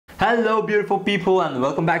Hello beautiful people and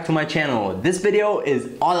welcome back to my channel. This video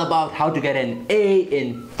is all about how to get an A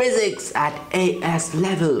in physics at AS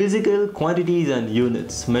level. Physical quantities and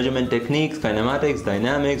units, measurement techniques, kinematics,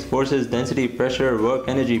 dynamics, forces, density, pressure, work,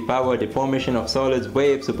 energy, power, deformation of solids,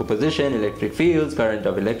 waves, superposition, electric fields, current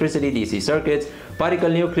of electricity, DC circuits, particle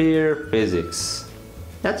nuclear physics.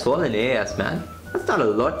 That's all in AS, man. That's not a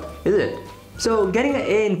lot, is it? So getting an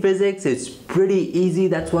A in physics is pretty easy,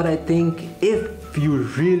 that's what I think, if you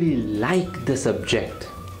really like the subject.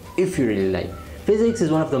 If you really like. Physics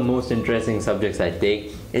is one of the most interesting subjects I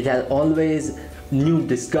take. It has always new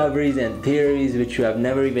discoveries and theories which you have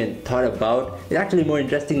never even thought about. It's actually more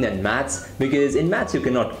interesting than maths, because in maths you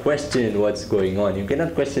cannot question what's going on. You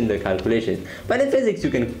cannot question the calculations. But in physics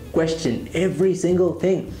you can question every single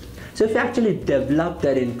thing. So if you actually develop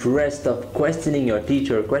that interest of questioning your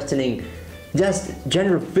teacher, questioning just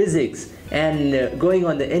general physics, and going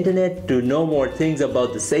on the internet to know more things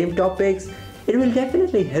about the same topics, it will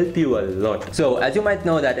definitely help you a lot. So as you might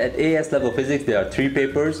know that at AS level physics there are 3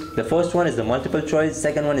 papers. The first one is the multiple choice,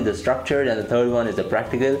 second one is the structured, and the third one is the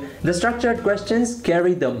practical. The structured questions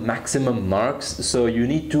carry the maximum marks, so you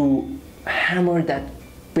need to hammer that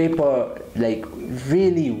paper like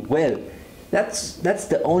really well. That's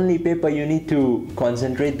the only paper you need to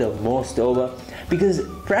concentrate the most over, because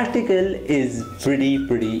practical is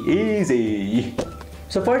pretty easy.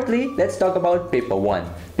 So firstly, let's talk about paper 1.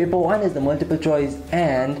 Paper 1 is the multiple choice,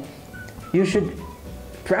 and you should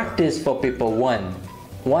practice for paper 1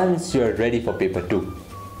 once you're ready for paper 2.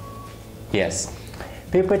 Yes.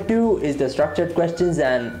 Paper 2 is the structured questions,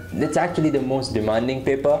 and it's actually the most demanding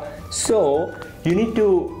paper. So you need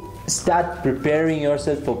to start preparing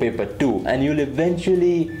yourself for paper 2, and you'll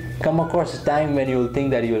eventually come across a time when you'll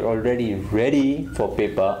think that you're already ready for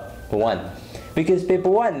paper 1. Because paper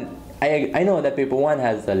 1, I know that paper 1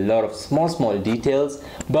 has a lot of small details,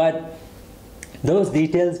 but those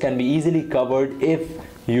details can be easily covered if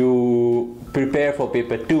you prepare for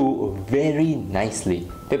paper 2 very nicely.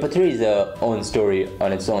 Paper 3 is a own story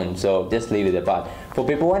on its own, so just leave it apart. For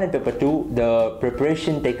paper 1 and paper 2, the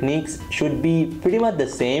preparation techniques should be pretty much the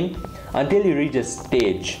same until you reach a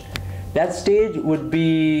stage. That stage would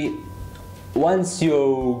be once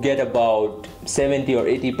you get about 70 or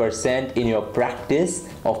 80% in your practice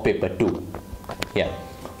of paper 2. Yeah.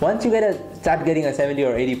 Once you start getting a 70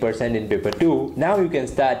 or 80% in paper 2, now you can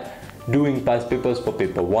start doing past papers for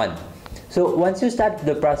paper 1. So once you start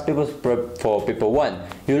the past papers for paper 1,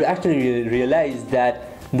 you'll actually realize that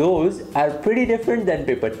those are pretty different than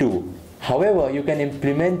paper 2. However, you can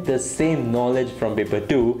implement the same knowledge from paper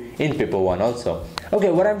 2 in paper 1 also. Okay,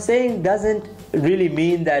 what I'm saying doesn't really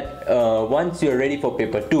mean that once you're ready for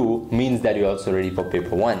paper 2 means that you're also ready for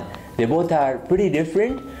paper 1. They both are pretty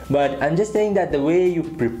different, but I'm just saying that the way you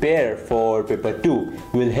prepare for paper 2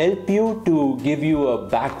 will help you to give you a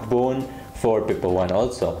backbone for paper 1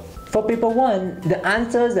 also. For paper 1, the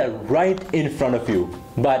answers are right in front of you,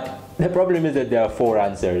 but the problem is that there are 4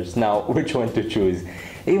 answers. Now, which one to choose?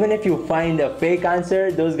 Even if you find a fake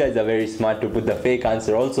answer, those guys are very smart to put the fake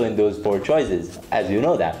answer also in those 4 choices, as you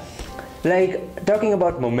know that. Like, talking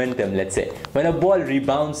about momentum, let's say, when a ball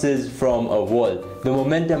rebounces from a wall, the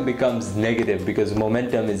momentum becomes negative because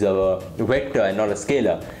momentum is a vector and not a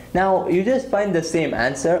scalar. Now, you just find the same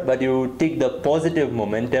answer, but you take the positive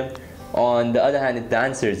momentum. On the other hand, the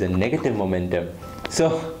answer is a negative momentum.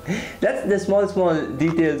 So that's the small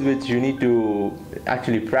details which you need to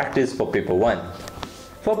actually practice for paper 1.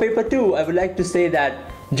 For paper 2, I would like to say that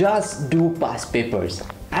just do past papers.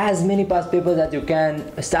 As many past papers as you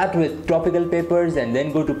can. Start with topical papers and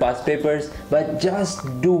then go to past papers, but just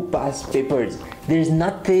do past papers. There's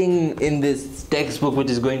nothing in this textbook which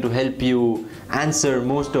is going to help you answer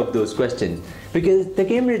most of those questions, because the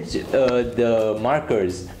Cambridge, the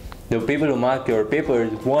markers, the people who mark your papers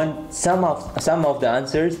want some of the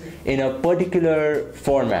answers in a particular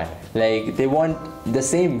format. Like, they want the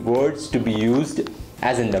same words to be used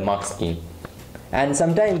as in the mark scheme. And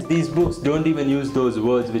sometimes these books don't even use those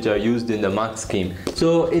words which are used in the mark scheme.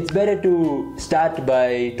 So it's better to start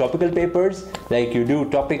by topical papers, like you do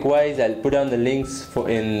topic wise. I'll put down the links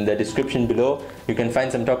in the description below. You can find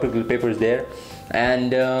some topical papers there.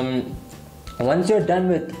 And once you're done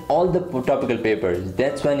with all the topical papers,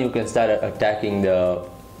 that's when you can start attacking the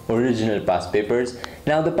original past papers.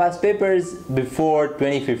 Now, the past papers before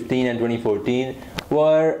 2015 and 2014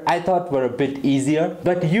 I thought were a bit easier,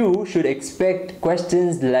 but you should expect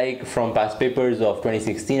questions like from past papers of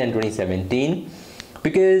 2016 and 2017,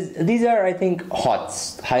 because these are, I think,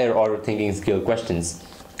 higher order thinking skill questions.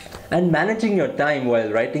 And managing your time while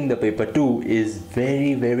writing the paper 2 is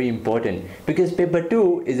very important, because paper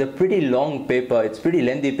 2 is a pretty long paper. It's pretty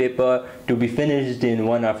lengthy paper to be finished in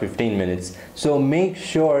 1 hour 15 minutes. So make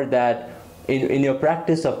sure that in your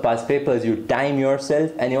practice of past papers you time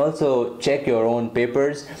yourself, and you also check your own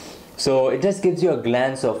papers, so it just gives you a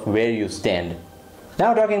glance of where you stand.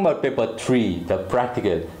 Now talking about paper 3, the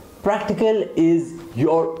practical. Practical is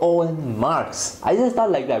your own marks. I just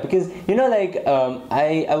thought like that because, you know, like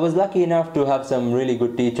I was lucky enough to have some really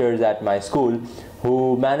good teachers at my school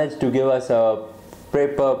who managed to give us a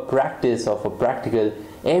paper practice of a practical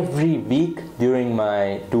every week during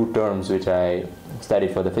my 2 terms which I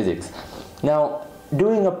studied for the physics. Now,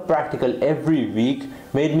 doing a practical every week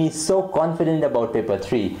made me so confident about paper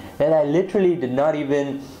 3 that I literally did not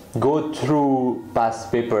even go through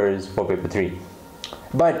past papers for paper 3.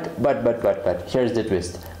 But here's the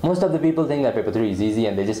twist. Most of the people think that paper 3 is easy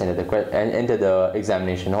and they just enter the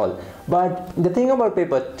examination hall. But the thing about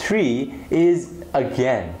paper 3 is,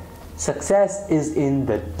 again, success is in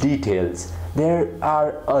the details. There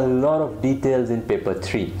are a lot of details in paper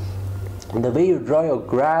 3. The way you draw your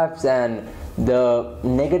graphs and the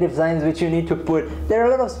negative signs which you need to put, there are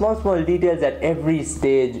a lot of small details at every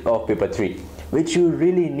stage of paper 3 which you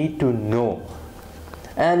really need to know.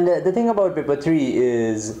 And the thing about paper 3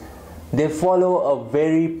 is they follow a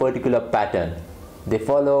very particular pattern. They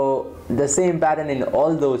follow the same pattern in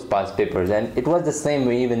all those past papers, and it was the same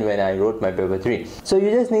way even when I wrote my paper 3. So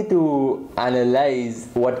you just need to analyze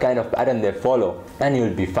what kind of pattern they follow and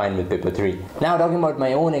you'll be fine with paper 3. Now talking about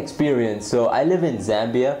my own experience, so I live in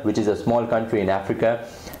Zambia, which is a small country in Africa,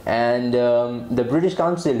 and the British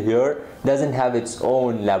Council here doesn't have its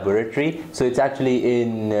own laboratory, so it's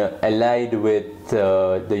actually allied with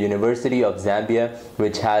the University of Zambia,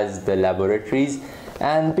 which has the laboratories.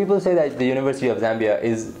 And people say that the University of Zambia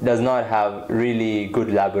does not have really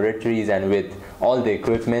good laboratories and with all the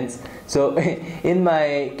equipments. So in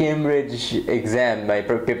my Cambridge exam, my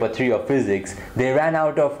paper 3 of physics, they ran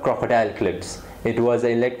out of crocodile clips. It was an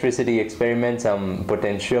electricity experiment, some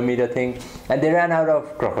potentiometer thing, and they ran out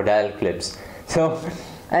of crocodile clips. So,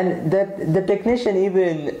 and the technician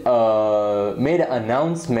even made an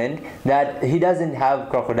announcement that he doesn't have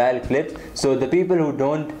crocodile clips, so the people who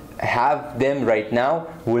don't have them right now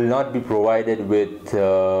will not be provided with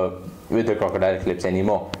the crocodile clips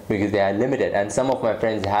anymore because they are limited. And some of my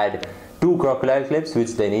friends had 2 crocodile clips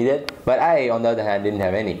which they needed, but I, on the other hand, didn't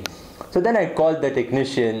have any. So then I called the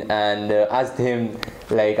technician and asked him,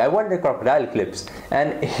 like, I want the crocodile clips,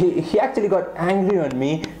 and he actually got angry on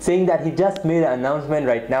me, saying that he just made an announcement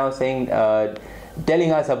right now saying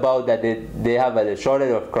telling us about that they have a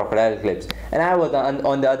shortage of crocodile clips, and I was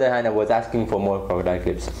on the other hand, I was asking for more crocodile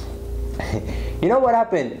clips. You know what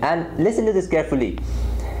happened? And listen to this carefully.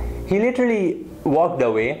 He literally walked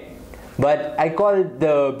away, but I called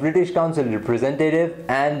the British Council representative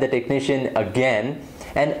and the technician again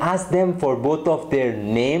and asked them for both of their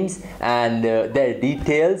names and their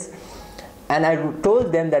details. And I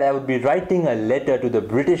told them that I would be writing a letter to the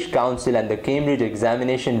British Council and the Cambridge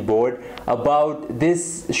Examination Board about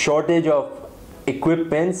this shortage of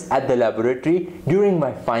equipments at the laboratory during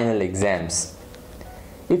my final exams.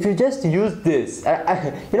 If you just use this,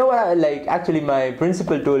 you know what, actually my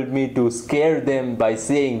principal told me to scare them by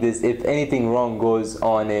saying this if anything wrong goes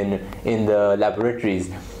on in the laboratories.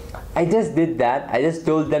 I just did that. I just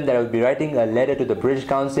told them that I would be writing a letter to the British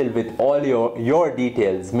Council with all your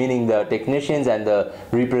details, meaning the technicians and the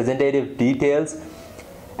representative details.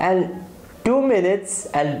 And 2 minutes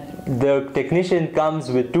and the technician comes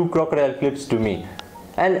with 2 crocodile clips to me.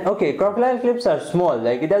 And okay, crocodile clips are small,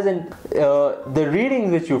 like it doesn't, the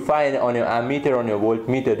readings which you find on your ammeter, on your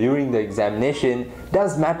voltmeter during the examination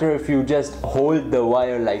does matter if you just hold the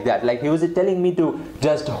wire like that. Like he was telling me to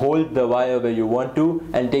just hold the wire where you want to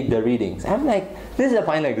and take the readings. I'm like, this is a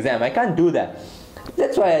final exam, I can't do that.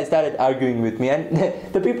 That's why I started arguing with me, and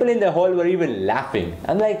the people in the hall were even laughing.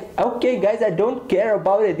 I'm like, okay guys, I don't care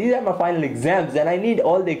about it. These are my final exams and I need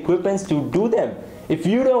all the equipments to do them. If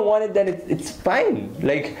you don't want it, then it's fine.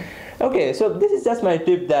 Like, okay, so this is just my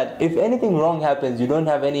tip, that if anything wrong happens, you don't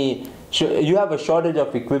have any, you have a shortage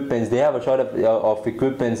of equipments, they have a shortage of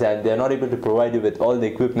equipments and they're not able to provide you with all the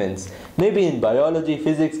equipments. Maybe in biology,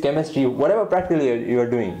 physics, chemistry, whatever practically you're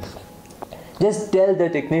doing. Just tell the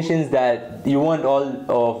technicians that you want all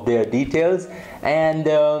of their details and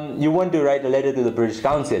you want to write a letter to the British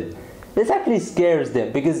Council. This actually scares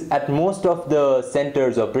them, because at most of the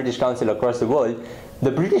centers of British Council across the world,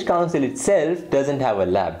 the British Council itself doesn't have a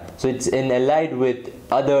lab. So it's allied with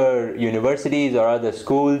other universities or other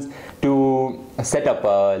schools to set up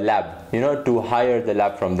a lab, you know, to hire the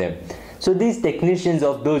lab from them. So these technicians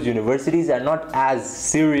of those universities are not as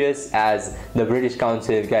serious as the British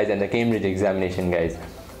Council guys and the Cambridge examination guys.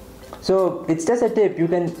 So it's just a tip. You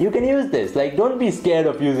can use this. Like, don't be scared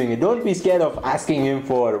of using it. Don't be scared of asking him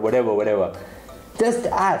for whatever. Just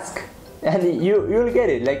ask, and you'll get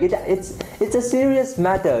it. Like it's a serious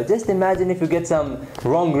matter. Just imagine if you get some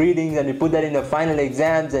wrong readings and you put that in the final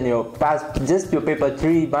exams and you pass just your paper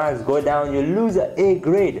 3 marks go down, you lose an A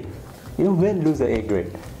grade. You will lose an A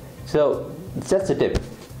grade. So it's just a tip.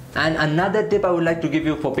 And another tip I would like to give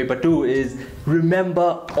you for paper 2 is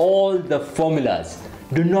remember all the formulas.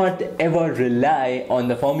 Do not ever rely on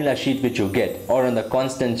the formula sheet which you get or on the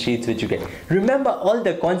constant sheets which you get. Remember all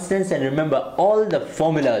the constants and remember all the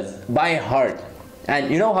formulas by heart.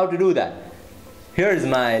 And you know how to do that. Here is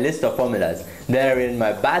my list of formulas. They are in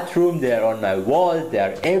my bathroom, they are on my walls, they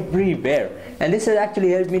are everywhere. And this has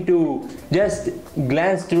actually helped me to just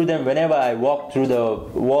glance through them whenever I walk through the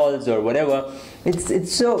walls or whatever.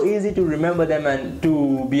 It's so easy to remember them and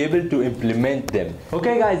to be able to implement them.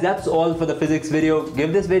 Okay guys, that's all for the physics video.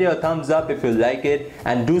 Give this video a thumbs up if you like it,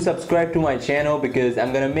 and do subscribe to my channel because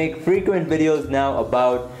I'm gonna make frequent videos now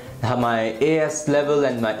about my AS level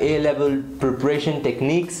and my A level preparation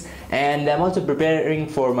techniques, and I'm also preparing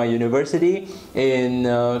for my university in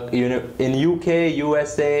UK,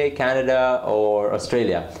 USA, Canada or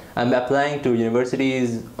Australia. I'm applying to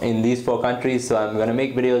universities in these 4 countries, so I'm gonna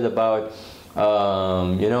make videos about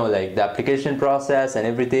you know, like the application process and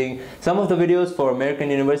everything. Some of the videos for American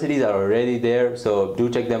universities are already there, so do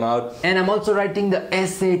check them out. And I'm also writing the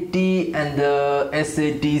SAT and the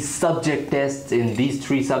SAT subject tests in these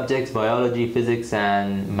 3 subjects: biology, physics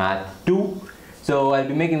and math 2. So I'll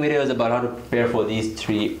be making videos about how to prepare for these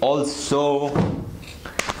 3 also.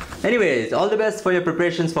 Anyways, all the best for your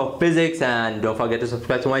preparations for physics, and don't forget to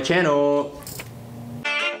subscribe to my channel.